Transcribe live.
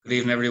Good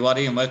evening,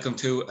 everybody, and welcome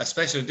to a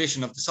special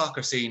edition of the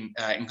Soccer Scene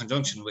in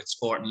conjunction with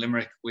Sport in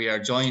Limerick. We are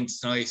joined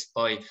tonight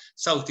by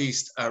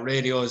Southeast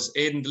Radio's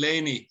Aidan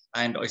Delaney,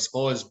 and I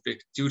suppose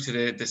due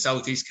to the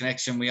Southeast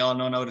connection, we all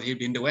know now that he'll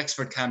be in the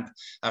Wexford camp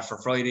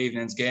for Friday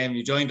evening's game.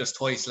 You joined us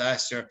twice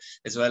last year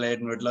as well,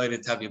 Aidan. We're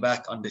delighted to have you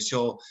back on the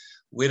show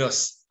with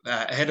us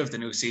ahead of the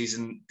new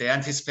season. The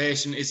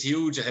anticipation is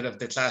huge ahead of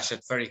the clash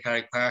at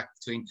Ferrycarrig Park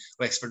between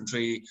Wexford and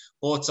Treaty.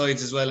 Both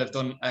sides as well have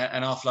done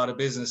an awful lot of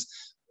business.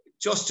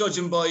 Just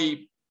judging by,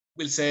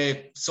 we'll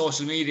say,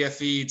 social media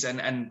feeds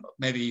and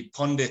maybe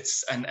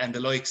pundits and the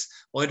likes,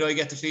 why do I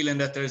get the feeling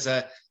that there's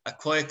a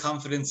quiet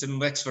confidence in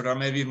Wexford, or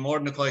maybe even more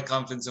than a quiet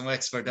confidence in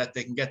Wexford, that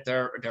they can get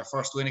their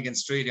first win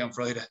against Treaty on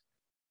Friday?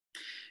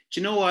 Do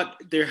you know what?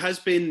 There has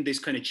been this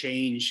kind of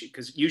change,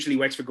 because usually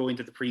Wexford go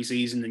into the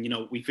pre-season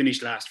and, we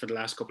finished last for the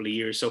last couple of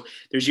years. So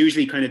there's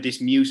usually kind of this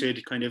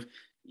muted kind of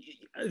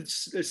a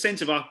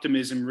sense of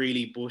optimism,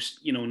 really, but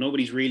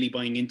nobody's really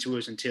buying into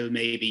it until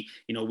maybe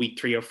week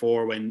 3 or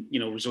 4, when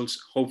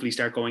results hopefully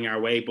start going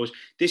our way. But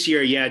this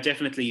year, yeah,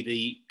 definitely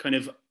the kind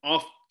of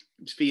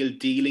off-field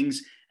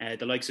dealings,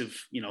 the likes of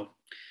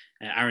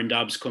Aaron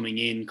Dobbs coming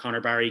in,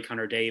 Conor Barry,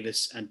 Conor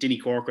Davis, and Dinny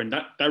Corcoran,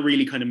 that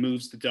really kind of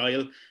moves the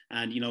dial.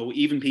 And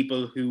even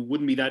people who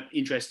wouldn't be that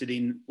interested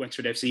in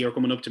Wexford FC are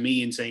coming up to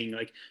me and saying,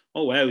 like,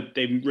 oh wow,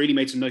 they've really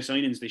made some nice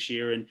signings this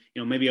year, and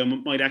maybe I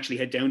might actually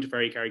head down to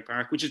Ferrycarrig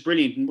Park, which is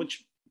brilliant, and what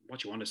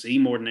you want to see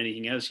more than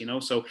anything else,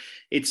 So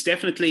it's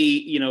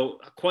definitely,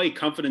 quite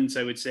confidence,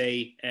 I would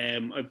say.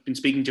 I've been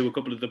speaking to a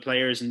couple of the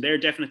players, and they're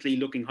definitely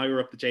looking higher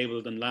up the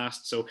table than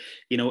last. So,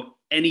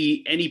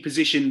 any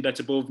position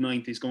that's above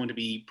 9th is going to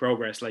be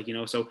progress,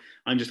 so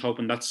I'm just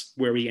hoping that's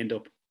where we end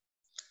up.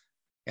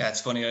 Yeah,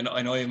 it's funny.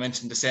 I know you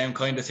mentioned the same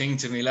kind of thing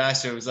to me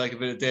last year. It was like a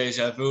bit of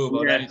deja vu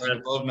about anything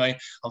above 9.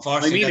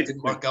 Unfortunately, that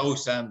didn't work out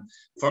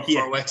for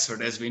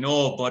Wexford, as we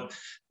know.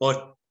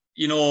 But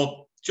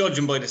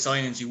judging by the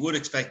signings, you would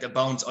expect a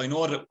bounce. I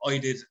know that I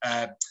did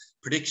a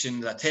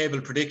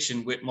table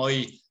prediction with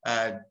my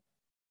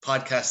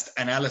podcast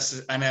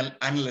analyst,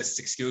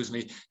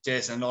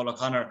 Jason and Noel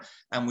O'Connor,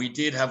 and we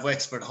did have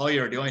Wexford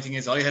higher. The only thing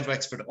is, I had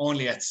Wexford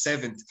only at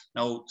 7th.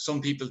 Now,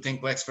 some people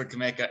think Wexford can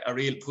make a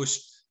real push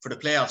for the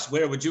playoffs.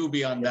 Where would you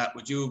be on that?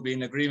 Would you be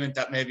in agreement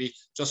that maybe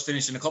just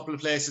finishing a couple of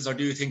places, or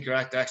do you think you're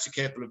actually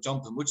capable of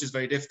jumping, which is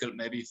very difficult,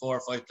 maybe 4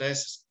 or 5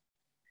 places?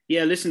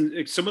 Yeah,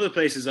 listen, some of the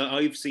places that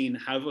I've seen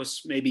have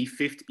us maybe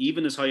 5th,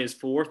 even as high as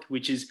 4th,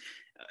 which is,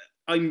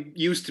 I'm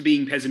used to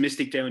being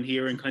pessimistic down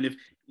here and kind of,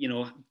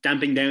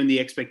 damping down the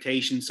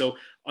expectations. So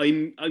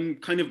I'm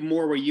kind of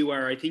more where you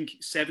are. I think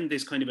 7th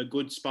is kind of a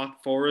good spot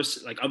for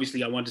us. Like,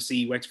 obviously I want to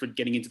see Wexford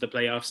getting into the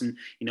playoffs and,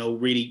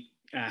 really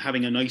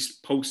having a nice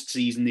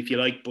post-season, if you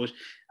like. But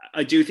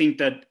I do think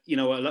that,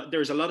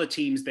 there's a lot of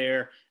teams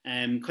there,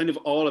 kind of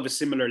all of a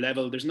similar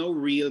level. There's no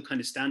real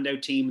kind of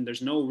standout team, and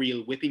there's no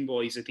real whipping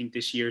boys, I think,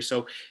 this year.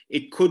 So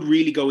it could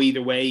really go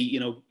either way.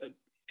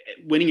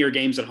 Winning your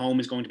games at home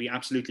is going to be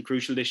absolutely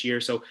crucial this year.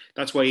 So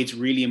that's why it's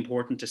really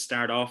important to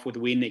start off with a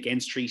win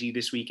against Treaty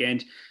this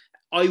weekend.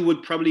 I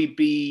would probably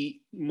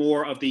be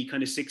more of the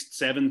kind of 6th,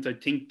 7th. I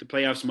think the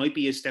playoffs might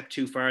be a step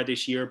too far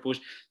this year. But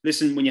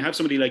listen, when you have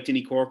somebody like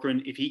Dinny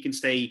Corcoran, if he can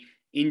stay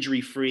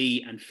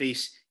injury-free and fit,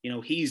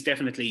 he's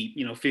definitely,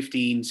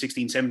 15,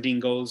 16, 17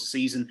 goals a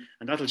season,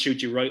 and that'll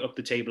shoot you right up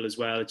the table as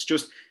well. It's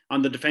just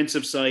on the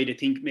defensive side, I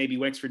think maybe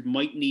Wexford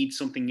might need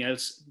somebody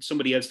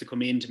else to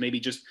come in to maybe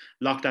just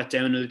lock that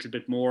down a little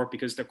bit more,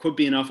 because there could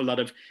be an awful lot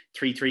of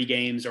 3-3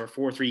 games or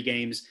 4-3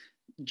 games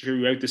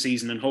throughout the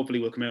season, and hopefully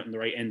we'll come out on the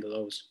right end of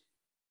those.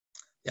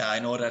 Yeah, I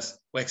know that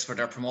Wexford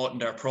are promoting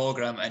their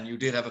programme, and you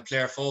did have a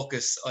player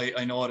focus,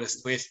 I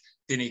noticed, with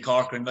Dinny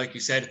Corcoran, like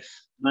you said.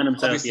 Man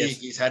himself, obviously, yes.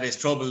 He's had his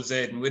troubles,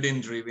 Aidan, with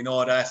injury. We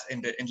know that in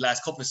the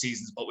last couple of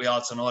seasons, but we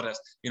also know that,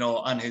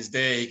 on his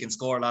day, he can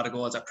score a lot of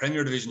goals at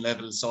Premier Division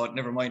level. So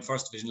never mind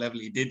First Division level.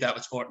 He did that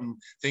with Sporting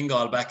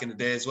Fingal back in the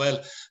day as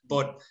well.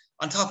 But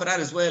on top of that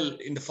as well,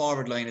 in the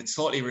forward line, it's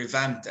totally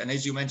revamped. And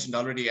as you mentioned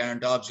already, Aaron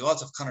Dobbs, you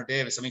also have Conor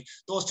Davis. I mean,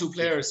 those two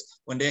players,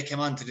 when they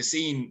came onto the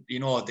scene,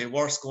 they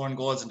were scoring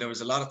goals, and there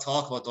was a lot of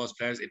talk about those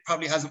players. It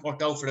probably hasn't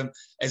worked out for them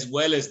as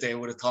well as they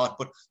would have thought.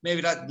 But maybe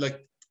that,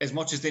 as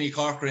much as Dinny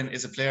Corcoran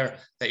is a player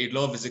that you'd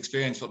love his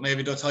experience, but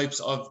maybe the types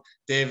of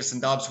Davis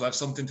and Dobbs who have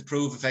something to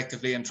prove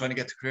effectively and trying to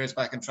get their careers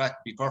back on track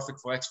would be perfect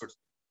for Wexford.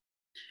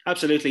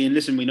 Absolutely. And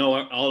listen, we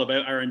know all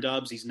about Aaron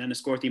Dobbs. He's an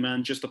Enniscorthy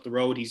man just up the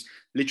road. He's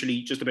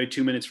literally just about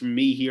 2 minutes from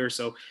me here.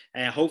 So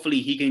hopefully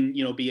he can,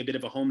 be a bit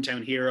of a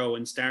hometown hero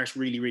and start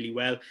really, really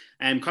well.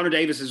 Conor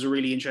Davis is a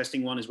really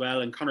interesting one as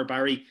well. And Conor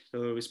Barry,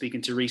 who I was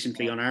speaking to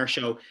recently on our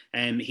show,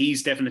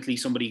 he's definitely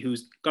somebody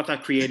who's got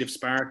that creative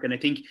spark. And I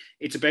think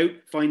it's about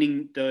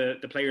finding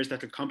the players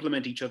that could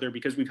complement each other,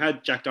 because we've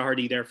had Jack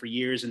Doherty there for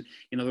years. And,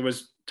 there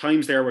was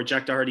times there where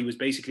Jack Doherty was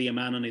basically a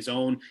man on his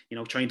own,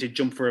 trying to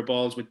jump for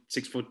balls with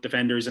 6-foot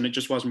defenders, and it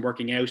just wasn't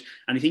working out.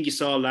 And I think you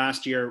saw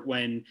last year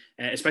when,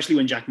 especially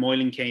when Jack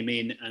Moylan came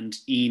in and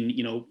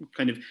Ian,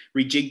 kind of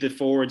rejigged the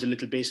forwards a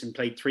little bit and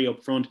played 3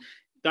 up front.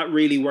 That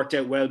really worked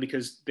out well,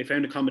 because they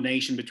found a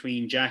combination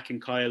between Jack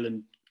and Kyle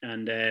and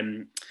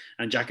and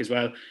Jack as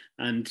well.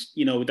 And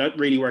that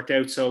really worked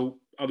out. So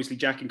obviously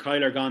Jack and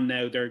Kyle are gone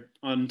now. They're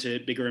on to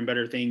bigger and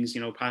better things.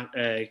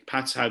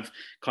 Pats have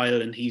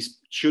Kyle, and he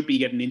should be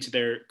getting into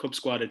their cup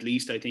squad at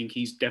least. I think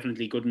he's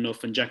definitely good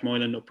enough. And Jack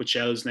Moylan up with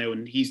Shells now,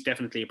 and he's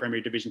definitely a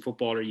Premier Division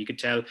footballer. You could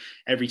tell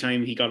every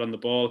time he got on the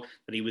ball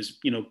that he was,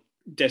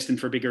 destined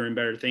for bigger and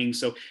better things.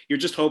 So you're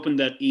just hoping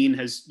that Ian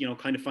has,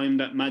 kind of found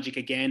that magic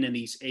again, and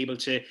he's able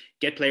to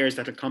get players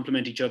that will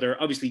complement each other.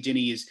 Obviously,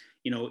 Ginny is,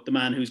 the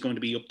man who's going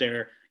to be up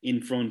there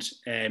in front,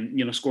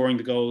 scoring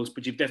the goals,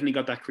 but you've definitely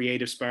got that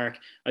creative spark.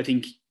 I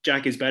think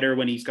Jack is better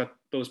when he's got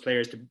those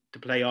players to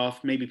play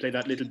off, maybe play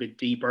that little bit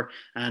deeper.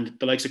 And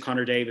the likes of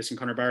Connor Davis and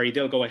Connor Barry,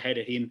 they'll go ahead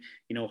of him,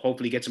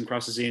 hopefully get some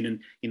crosses in,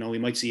 and, we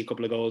might see a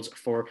couple of goals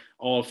for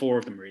all four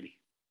of them, really.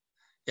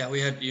 Yeah,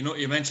 we had,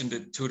 you mentioned the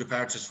two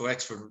departures for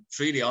Wexford.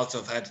 Treaty also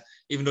have had,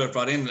 even though they've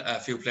brought in a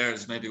few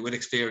players maybe with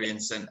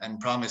experience and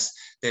promise,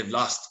 they've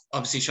lost,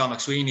 obviously, Sean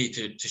McSweeney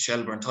to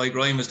Shelburne. Ty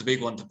Grime was the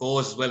big one to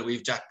Bowes as well.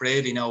 We've Jack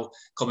Brady now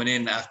coming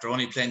in after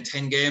only playing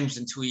 10 games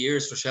in 2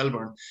 years for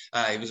Shelburne.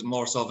 He was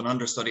more so of an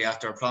understudy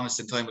after a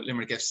promising time with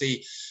Limerick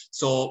FC.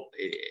 So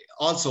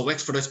also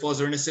Wexford, I suppose,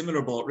 are in a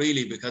similar boat,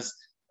 really, because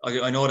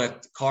I know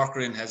that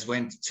Corcoran has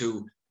went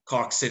to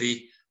Cork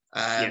City.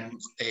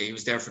 He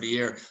was there for the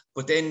year,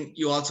 but then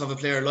you also have a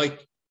player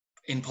like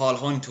in Paul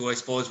Hunt, who I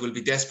suppose will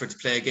be desperate to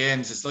play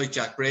games. It's like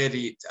Jack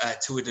Brady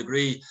to a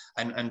degree,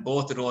 and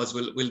both of those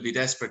will be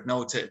desperate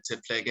now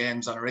to play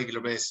games on a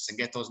regular basis and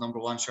get those number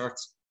one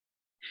shirts.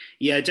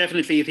 Yeah,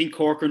 definitely. I think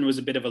Corcoran was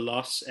a bit of a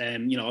loss.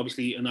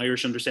 Obviously an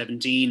Irish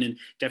under-17, and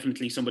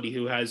definitely somebody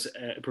who has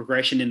a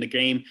progression in the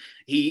game.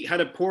 He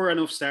had a poor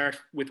enough start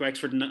with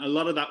Wexford, and a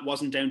lot of that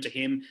wasn't down to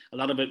him. A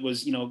lot of it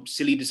was,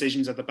 silly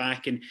decisions at the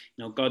back, and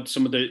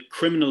some of the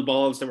criminal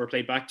balls that were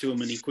played back to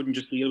him, and he couldn't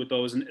just deal with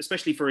those. And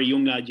especially for a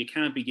young lad, you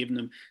can't be giving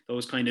them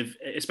those kind of,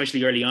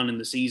 especially early on in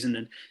the season.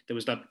 And there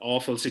was that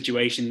awful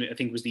situation, I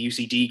think it was the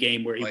UCD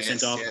game, where he was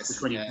sent off for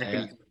 20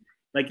 seconds. Yeah.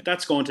 Like,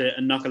 that's going to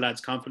knock a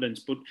lad's confidence.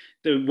 But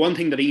the one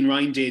thing that Ian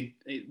Ryan did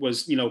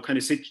was, kind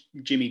of sit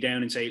Jimmy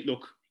down and say,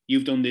 look,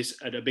 you've done this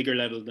at a bigger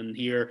level than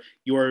here.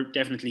 You're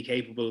definitely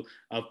capable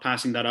of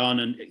passing that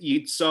on. And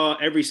you saw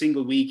every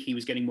single week he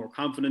was getting more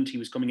confident. He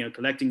was coming out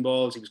collecting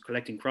balls. He was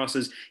collecting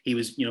crosses. He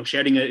was,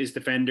 shouting at his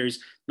defenders.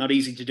 Not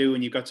easy to do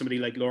when you've got somebody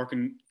like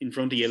Lorcan in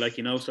front of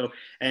you, So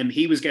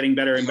he was getting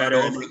better and better.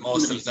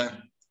 Most of the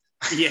time.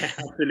 Yeah,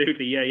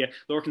 absolutely. Yeah.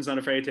 Lorcan's not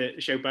afraid to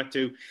shout back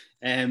to.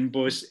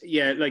 But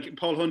yeah, like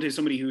Paul Hunt is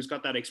somebody who's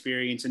got that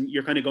experience, and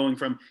you're kind of going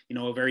from,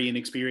 a very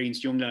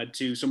inexperienced young lad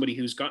to somebody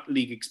who's got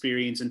league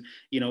experience. And,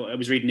 I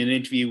was reading an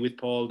interview with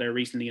Paul there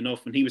recently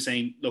enough, and he was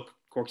saying, look,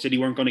 Cork City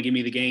weren't going to give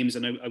me the games,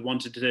 and I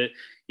wanted to,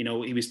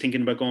 he was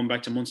thinking about going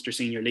back to Munster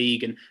Senior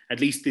League, and at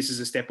least this is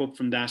a step up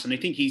from that. And I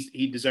think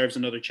he deserves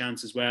another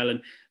chance as well.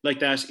 And like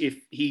that, if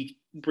he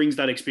brings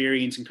that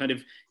experience and kind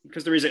of,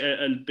 because there is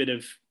a bit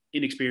of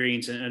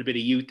inexperience and a bit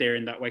of youth there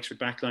in that Wexford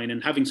backline,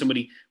 and having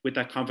somebody with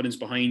that confidence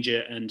behind you,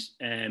 and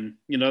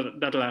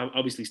that'll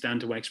obviously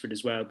stand to Wexford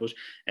as well. But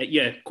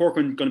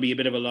Corcoran going to be a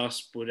bit of a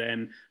loss, but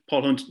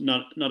Paul Hunt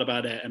not a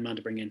bad man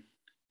to bring in.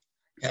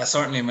 Yeah,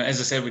 certainly. As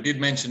I said, we did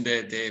mention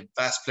the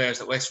vast players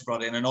that Wexford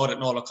brought in. I know that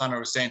Noel O'Connor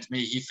was saying to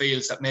me he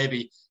feels that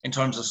maybe in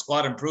terms of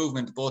squad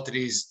improvement, both of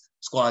these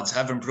squads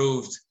have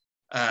improved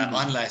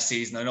on last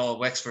season. I know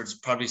Wexford's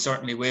probably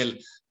certainly will,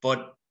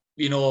 but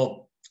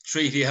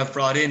Treaty have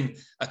brought in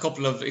a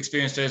couple of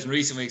experienced players in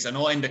recent weeks. I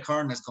know Enda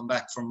Kern has come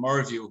back from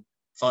Merview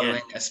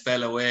following a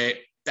spell away.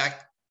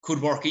 That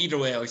could work either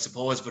way, I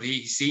suppose, but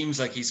he seems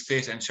like he's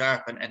fit and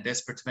sharp and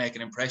desperate to make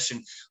an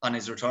impression on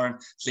his return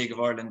to League of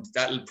Ireland.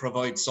 That'll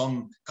provide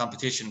some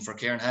competition for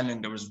Kieran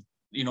Hanlon. There was,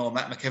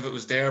 Matt McKevitt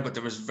was there, but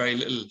there was very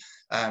little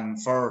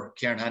for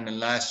Kieran Hanlon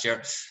last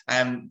year.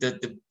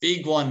 The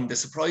big one, the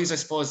surprise, I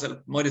suppose,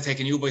 that might have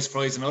taken you by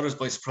surprise and others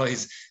by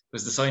surprise,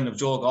 was the sign of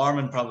Joe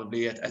Gorman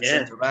probably at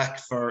centre back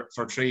for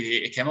Treaty.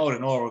 It came out of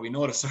nowhere. We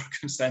know the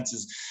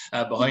circumstances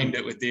behind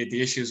it with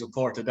the issues with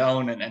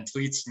Portadown and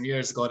tweets from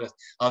years ago that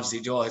obviously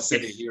Joe has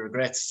said he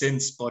regrets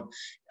since. But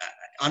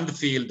on the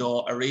field,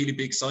 though, a really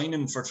big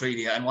signing for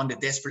Treaty, and one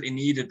that desperately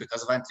needed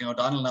because of Anthony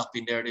O'Donnell not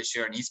being there this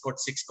year, and he scored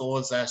 6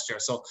 goals last year.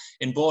 So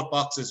in both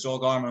boxes, Joe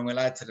Gorman will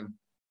add to them.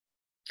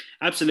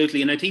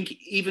 Absolutely. And I think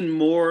even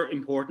more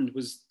important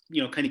was,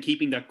 kind of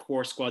keeping that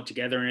core squad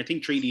together. And I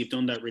think Treaty have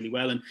done that really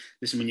well. And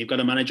listen, when you've got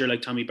a manager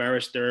like Tommy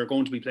Barrett, there are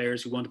going to be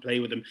players who want to play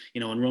with him,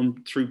 and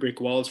run through brick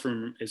walls for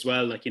him as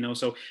well.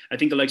 So I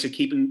think the likes of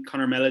keeping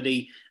Connor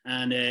Melody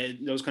and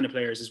those kind of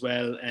players as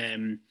well,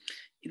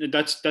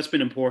 that's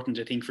been important,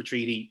 I think, for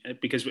Treaty,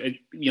 because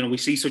we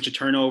see such a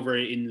turnover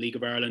in League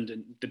of Ireland,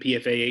 and the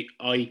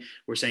PFAI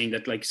were saying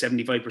that like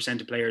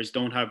 75% of players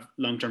don't have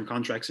long-term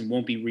contracts and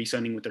won't be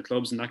re-signing with their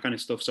clubs and that kind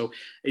of stuff. So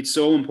it's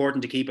so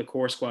important to keep a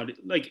core squad,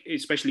 like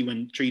especially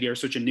when Treaty are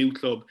such a new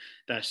club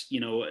that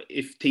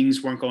if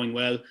things weren't going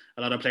well,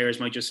 a lot of players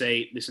might just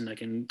say, listen, I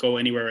can go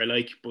anywhere I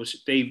like. But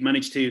they've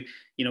managed to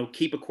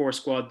keep a core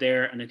squad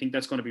there. And I think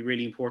that's going to be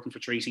really important for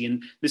Treacy.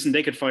 And listen,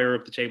 they could fire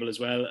up the table as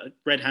well.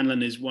 Brett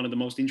Hanlon is one of the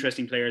most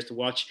interesting players to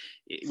watch.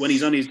 When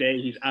he's on his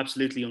day, he's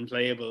absolutely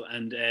unplayable.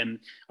 And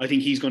I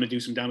think he's going to do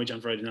some damage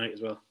on Friday night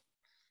as well.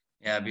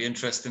 Yeah, it'd be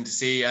interesting to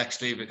see,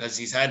 actually, because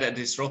he's had a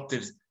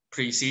disrupted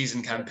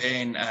pre-season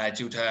campaign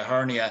due to a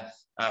hernia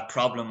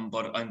problem,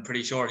 but I'm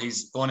pretty sure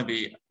he's going to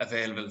be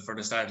available for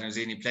the start. And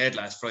he played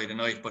last Friday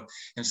night, but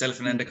himself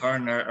and Enda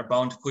Curran are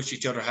bound to push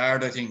each other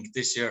hard, I think,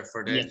 this year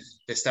for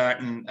the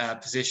starting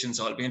position.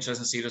 So it'll be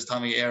interesting to see does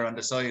Tommy err on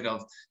the side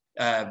of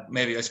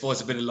maybe, I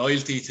suppose, a bit of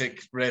loyalty to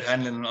Red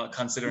Hanlon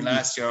considering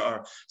last year,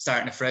 or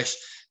starting afresh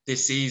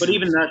this season. But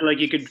even that, like,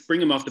 you could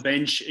bring him off the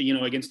bench,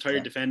 against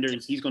tired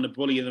defenders. He's going to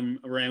bully them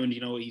around.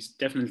 He's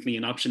definitely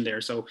an option there.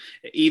 So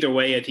either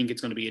way, I think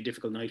it's going to be a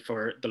difficult night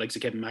for the likes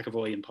of Kevin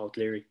McAvoy and Paul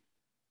Cleary.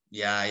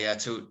 Yeah,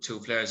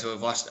 two players who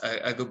I've watched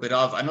a good bit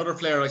of. Another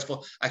player, I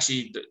suppose,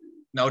 actually,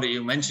 now that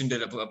you mentioned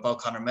it about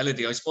Connor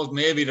Melody, I suppose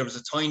maybe there was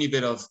a tiny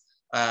bit of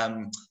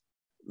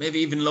maybe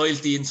even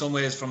loyalty in some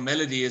ways from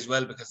Melody as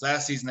well, because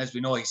last season, as we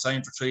know, he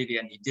signed for Treaty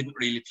and he didn't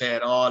really play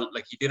at all.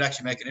 Like, he did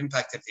actually make an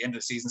impact at the end of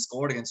the season,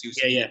 scored against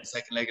UCD in the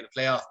second leg of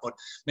the playoff, but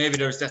maybe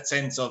there's that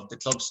sense of the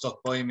club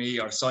stuck by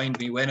me or signed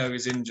me when I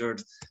was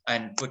injured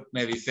and put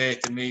maybe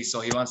faith in me,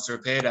 so he wants to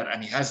repay that,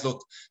 and he has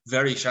looked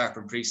very sharp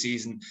in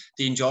pre-season.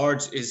 Dean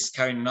George is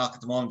carrying a knock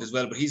at the moment as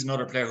well, but he's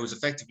another player who's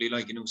effectively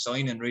like a new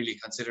signing, really,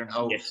 considering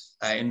how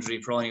injury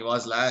prone he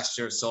was last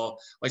year. So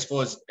I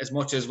suppose as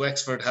much as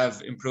Wexford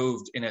have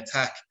improved in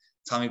attack,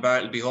 Tommy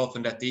Barrett will be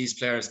hoping that these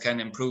players can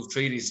improve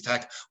Treaty's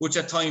attack, which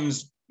at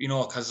times,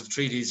 because of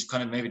Treaty's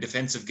kind of maybe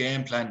defensive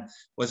game plan,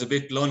 was a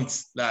bit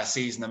blunt last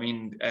season. I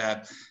mean,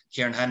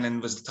 Kieran Hanlon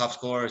was the top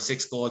scorer,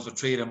 6 goals, but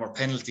 3 of them were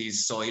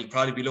penalties. So he'll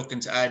probably be looking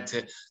to add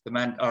to the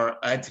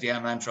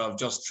mantra of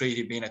just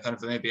Treaty being a kind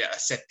of maybe a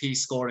set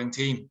piece scoring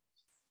team.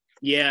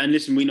 Yeah, and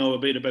listen, we know a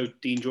bit about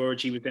Dean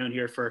George. He was down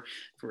here for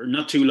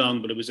not too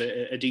long, but it was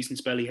a decent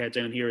spell he had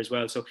down here as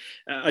well. So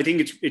I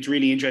think it's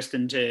really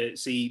interesting to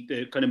see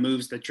the kind of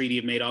moves that Treaty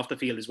have made off the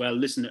field as well.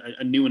 Listen,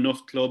 a new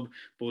enough club,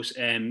 but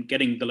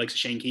getting the likes of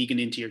Shane Keegan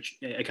into your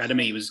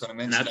academy was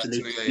an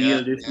absolute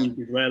steal this week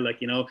as well. Like,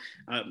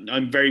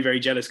 I'm very,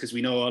 very jealous because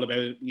we know all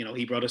about,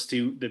 he brought us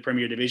to the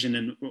Premier Division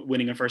and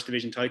winning a first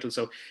division title.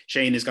 So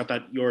Shane has got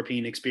that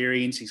European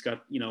experience. He's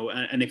got,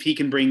 and if he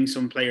can bring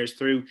some players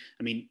through,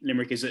 I mean,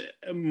 Limerick is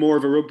more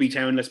of a rugby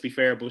town, let's be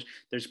fair, but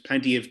there's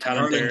plenty of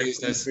talent there.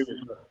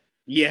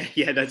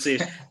 Yeah, that's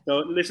it. So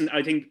listen,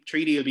 I think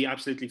Treaty will be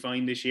absolutely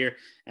fine this year.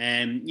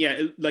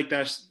 Like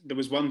that, there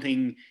was one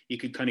thing you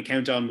could kind of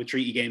count on with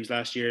Treaty games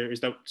last year, is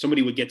that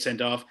somebody would get sent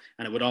off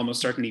and it would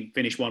almost certainly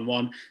finish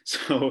 1-1.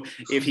 So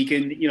if he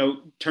can,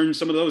 turn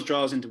some of those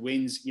draws into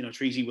wins,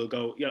 Treaty will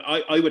go.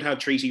 I would have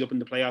Treaty up in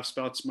the playoff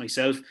spots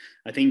myself.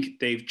 I think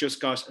they've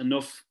just got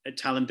enough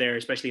talent there,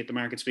 especially at the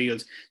Markets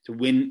Fields, to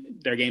win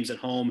their games at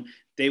home.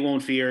 They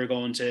won't fear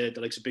going to the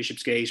likes of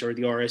Bishopsgate or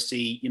the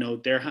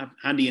RSC. They're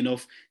handy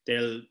enough.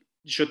 They'll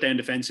shut down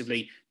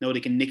defensively. Know they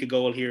can nick a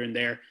goal here and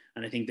there,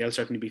 and I think they'll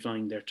certainly be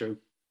flying there too.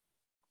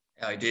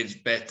 I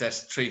did bet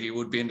that Treaty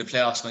would be in the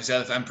playoffs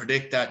myself and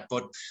predict that,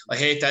 but I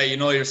hate that,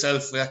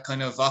 yourself, that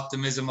kind of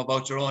optimism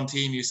about your own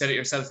team. You said it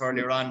yourself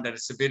earlier on that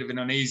it's a bit of an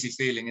uneasy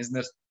feeling, isn't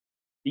it?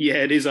 Yeah,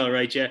 it is all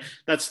right. Yeah,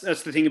 that's the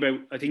thing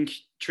about, I think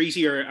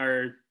Treaty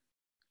are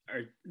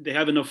they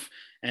have enough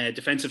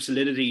defensive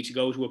solidity to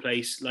go to a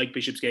place like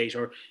Bishopsgate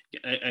or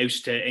out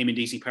to Eamon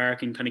Deasy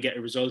Park and kind of get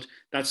a result.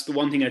 That's the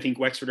one thing I think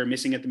Wexford are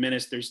missing at the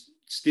minute. There's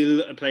still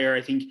a player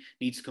I think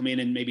needs to come in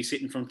and maybe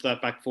sit in front of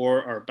that back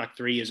 4 or back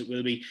 3 as it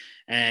will be.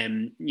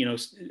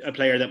 A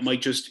player that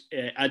might just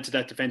add to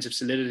that defensive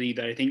solidity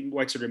that I think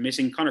Wexford are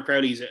missing. Conor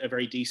Crowley is a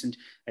very decent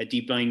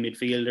deep lying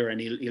midfielder, and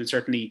he'll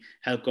certainly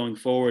help going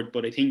forward.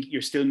 But I think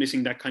you're still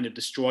missing that kind of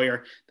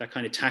destroyer, that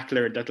kind of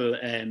tackler that'll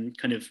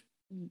kind of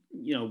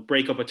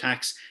break up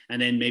attacks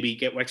and then maybe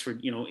get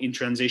Wexford in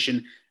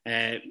transition,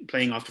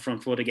 playing off the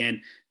front foot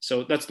again.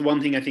 So that's the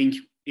one thing I think,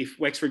 if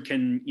Wexford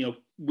can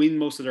win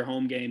most of their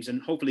home games,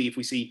 and hopefully if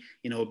we see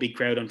a big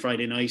crowd on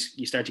Friday night,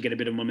 you start to get a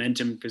bit of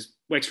momentum, because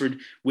Wexford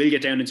will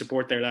get down and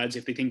support their lads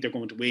if they think they're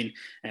going to win.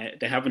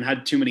 They haven't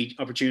had too many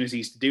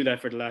opportunities to do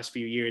that for the last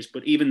few years,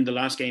 but even the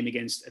last game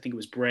against, I think it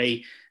was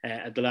Bray,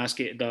 at the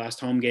last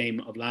home game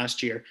of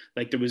last year,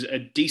 like, there was a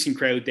decent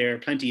crowd there,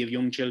 plenty of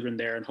young children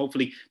there, and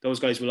hopefully those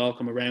guys will all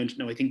come around.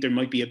 Now, I think there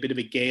might be a bit of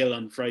a gale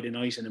on Friday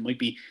night and it might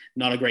be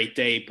not a great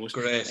day, but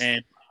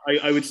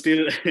I would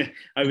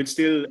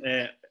still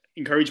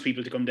encourage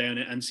people to come down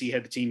and see how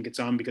the team gets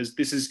on, because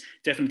this is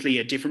definitely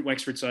a different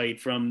Wexford side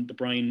from the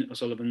Brian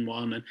O'Sullivan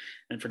one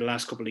and for the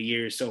last couple of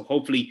years. So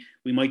hopefully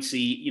we might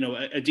see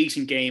a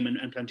decent game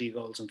and plenty of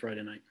goals on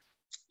Friday night.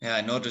 Yeah,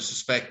 no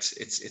disrespect.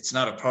 It's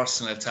not a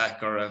personal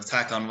attack or an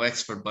attack on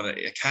Wexford, but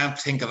I can't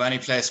think of any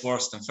place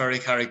worse than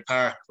Ferrycarrig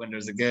Park when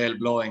there's a gale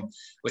blowing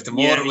with the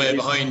motorway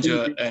behind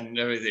you and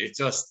everything.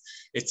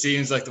 It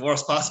seems like the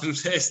worst possible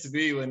place to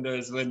be when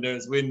there's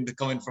wind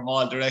coming from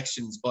all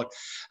directions. But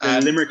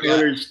the Limerick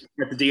Oilers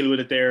had to deal with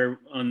it there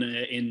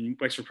in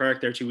Wexford Park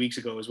there 2 weeks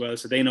ago as well,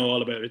 so they know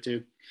all about it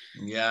too.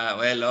 Yeah,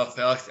 well, look,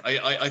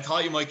 I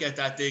thought you might get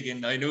that dig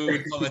in. I knew it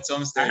would come at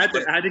some stage.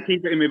 I had to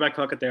keep it in my back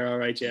pocket there. All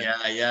right, yeah.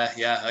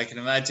 Yeah. I can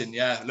imagine.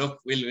 Yeah, look,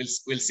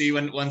 we'll see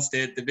once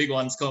the big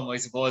ones come. I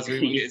suppose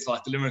it's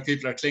what the Limerick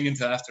people are clinging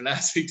to after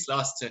last week's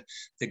loss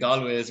to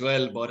Galway as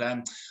well.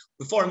 But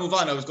before I move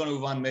on, I was going to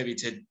move on maybe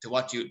to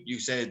what you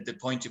said, the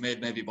point you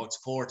made maybe about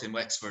support in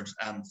Wexford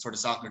for the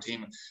soccer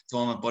team at the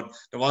moment. But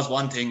there was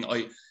one thing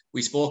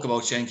we spoke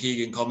about Shane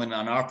Keegan coming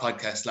on our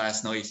podcast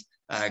last night.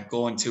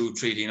 Going to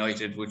Treaty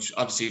United, which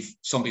obviously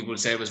some people would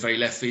say was very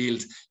left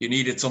field. You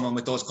needed someone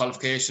with those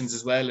qualifications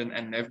as well,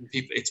 and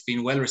it's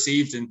been well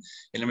received in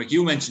Limerick.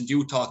 You mentioned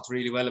you talked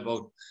really well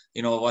about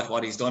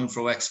what he's done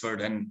for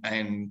Wexford and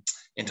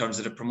in terms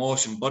of the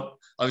promotion. But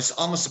I was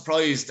almost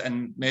surprised,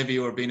 and maybe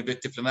you were being a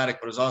bit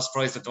diplomatic, but I was also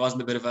surprised that there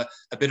wasn't a bit of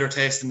a bitter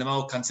taste in the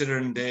mouth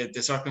considering the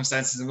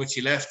circumstances in which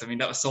he left. I mean,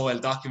 that was so well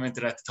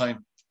documented at the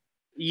time.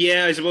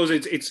 Yeah, I suppose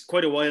it's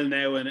quite a while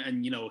now,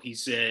 and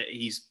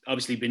he's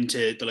obviously been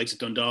to the likes of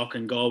Dundalk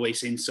and Galway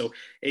since, so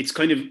it's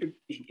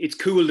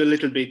cooled a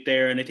little bit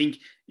there, and I think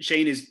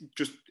Shane is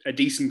just a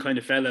decent kind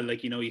of fella.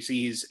 Like, you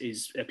see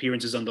his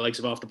appearances on the likes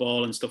of Off the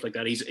Ball and stuff like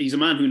that. He's a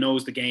man who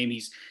knows the game.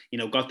 He's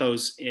got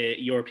those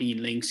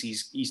European links.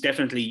 He's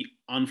definitely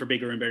on for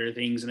bigger and better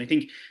things, and I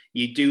think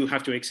you do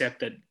have to accept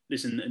that.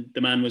 Listen,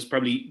 the man was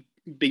probably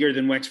bigger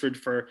than Wexford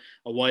for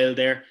a while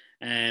there,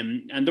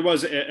 and there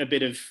was a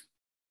bit of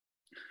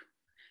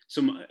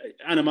some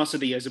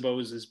animosity, I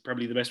suppose, is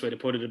probably the best way to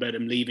put it, about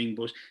him leaving.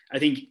 But I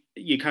think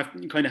you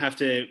kind of have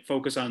to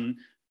focus on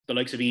the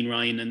likes of Ian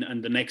Ryan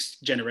and the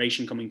next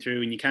generation coming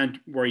through, and you can't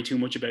worry too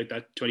much about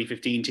that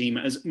 2015 team,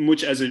 as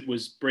much as it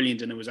was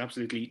brilliant, and I was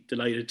absolutely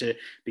delighted to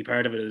be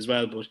part of it as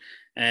well. But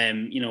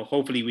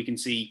hopefully we can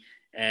see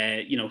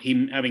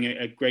him having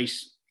a great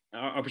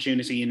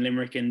opportunity in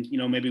Limerick, and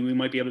maybe we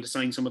might be able to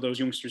sign some of those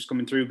youngsters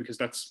coming through, because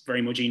that's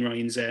very much Ian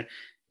Ryan's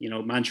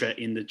mantra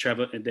in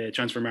the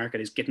transfer market,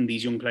 is getting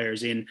these young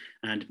players in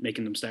and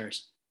making them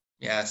stars.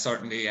 Yeah,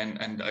 certainly,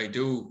 and I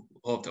do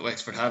hope that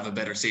Wexford have a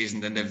better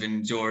season than they've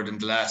endured in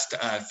the last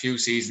few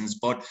seasons.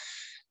 But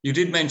you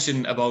did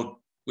mention about,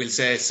 we'll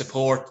say,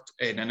 support,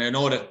 and I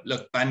know that,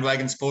 look,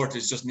 bandwagon support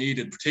is just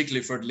needed,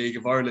 particularly for the League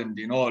of Ireland.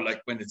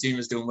 Like when the team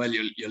is doing well,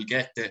 you'll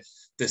get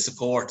the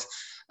support.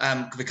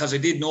 Because I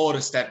did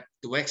notice that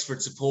the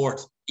Wexford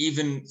support,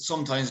 even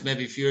sometimes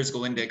maybe a few years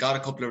ago when they got a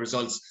couple of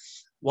results,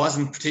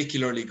 wasn't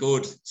particularly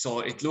good.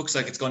 So it looks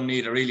like it's going to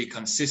need a really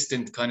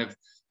consistent kind of,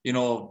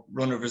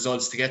 run of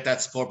results to get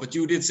that support. But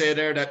you did say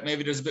there that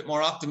maybe there's a bit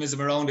more optimism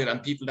around it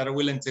and people that are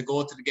willing to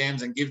go to the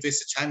games and give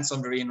this a chance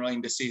under Ian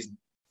Ryan this season.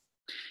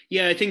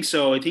 Yeah, I think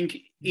so. I think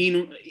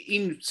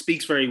Ian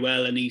speaks very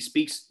well, and he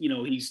speaks,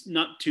 he's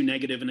not too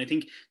negative. And I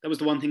think that was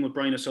the one thing with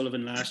Brian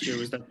O'Sullivan last year,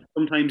 was that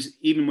sometimes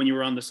even when you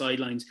were on the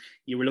sidelines,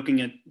 you were looking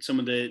at some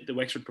of the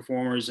Wexford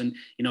performers, and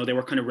they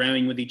were kind of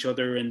rowing with each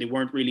other, and they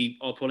weren't really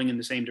all pulling in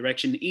the same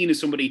direction. Ian is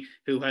somebody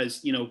who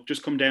has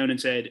just come down and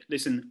said,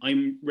 listen,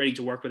 I'm ready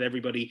to work with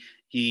everybody.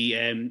 He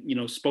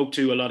spoke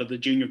to a lot of the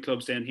junior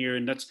clubs down here,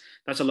 and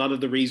that's a lot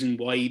of the reason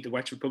why the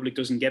Wexford public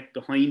doesn't get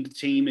behind the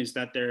team, is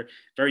that they're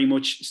very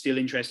much still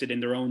interested in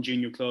their own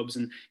junior clubs.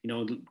 And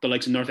the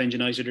likes of North End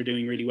United are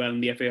doing really well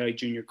in the FAI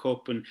Junior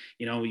Cup, and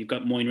you've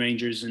got Moyne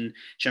Rangers and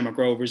Shamrock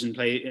Rovers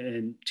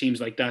and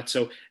teams like that.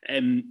 So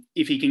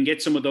if he can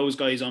get some of those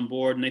guys on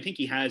board, and I think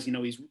he has,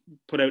 he's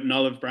put out an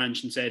olive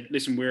branch and said,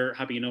 listen, we're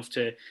happy enough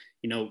to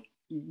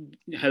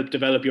help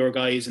develop your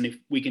guys, and if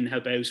we can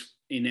help out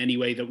in any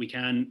way that we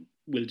can,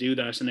 we'll do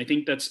that. And I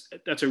think that's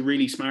a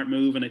really smart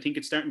move, and I think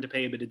it's starting to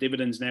pay a bit of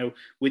dividends now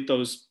with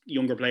those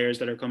younger players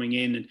that are coming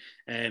in.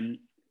 And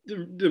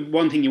the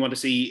one thing you want to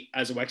see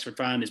as a Wexford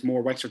fan is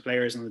more Wexford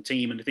players on the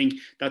team, and I think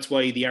that's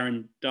why the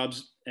Aaron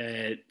Dobbs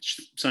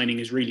signing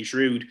is really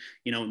shrewd.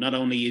 Not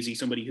only is he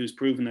somebody who's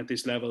proven at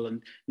this level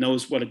and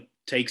knows what it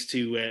takes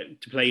to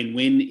play and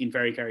win in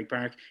Ferrycarrig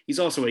Park, he's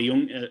also a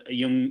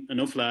young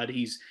enough lad.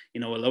 He's a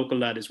local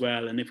lad as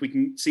well, and if we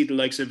can see the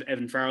likes of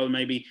Evan Farrell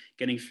maybe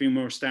getting a few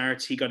more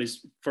starts, he got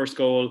his first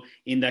goal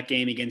in that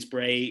game against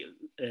Bray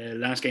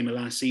last game of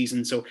last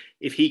season. So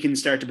if he can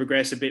start to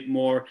progress a bit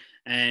more,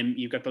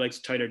 you've got the likes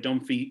of Tyler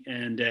Dunphy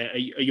and a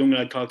young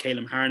lad called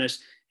Caleb Harnett.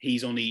 He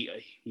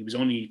was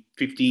only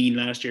 15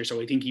 last year,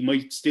 so I think he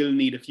might still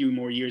need a few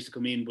more years to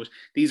come in. But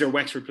these are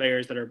Wexford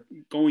players that are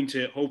going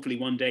to hopefully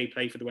one day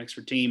play for the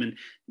Wexford team,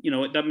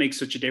 and that makes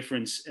such a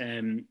difference,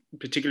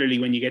 particularly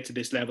when you get to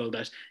this level.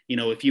 That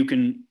if you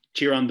can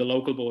cheer on the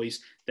local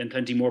boys, then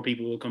plenty more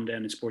people will come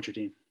down and support your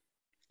team.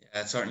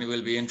 Yeah, it certainly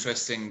will be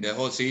interesting. The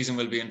whole season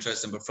will be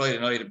interesting, but Friday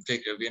night in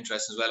particular will be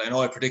interesting as well. I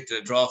know I predicted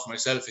a draw for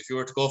myself. If you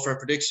were to go for a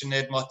prediction,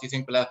 Ed, what do you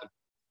think will happen?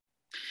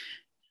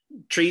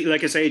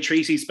 Like I say,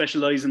 Tracy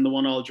specialised in the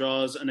 1-1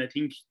 draws, and I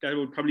think that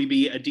would probably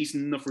be a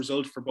decent enough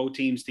result for both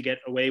teams to get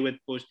away with.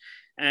 But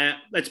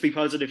let's be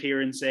positive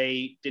here and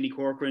say Denny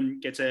Corcoran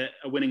gets a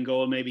winning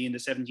goal maybe in the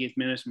 70th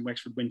minute and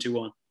Wexford win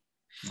 2-1.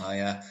 Oh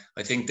yeah,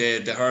 I think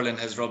the hurling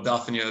has rubbed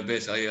off on you a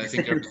bit. I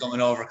think you're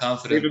becoming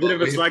overconfident. We have a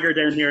bit of a swagger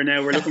down here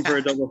now. We're looking for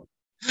a double.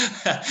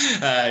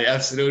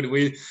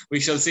 Absolutely. We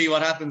shall see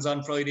what happens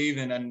on Friday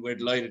evening, and we're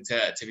delighted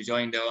to be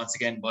joined once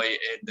again by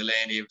Aidan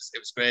Delaney. It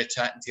was great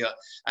chatting to you,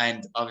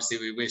 and obviously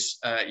we wish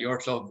your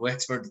club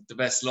Wexford the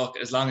best luck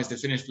as long as they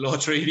finish below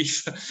treaty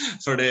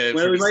for the.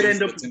 Well, we might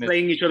end up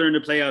playing each other in the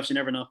playoffs. You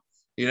never know.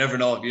 You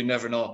never know.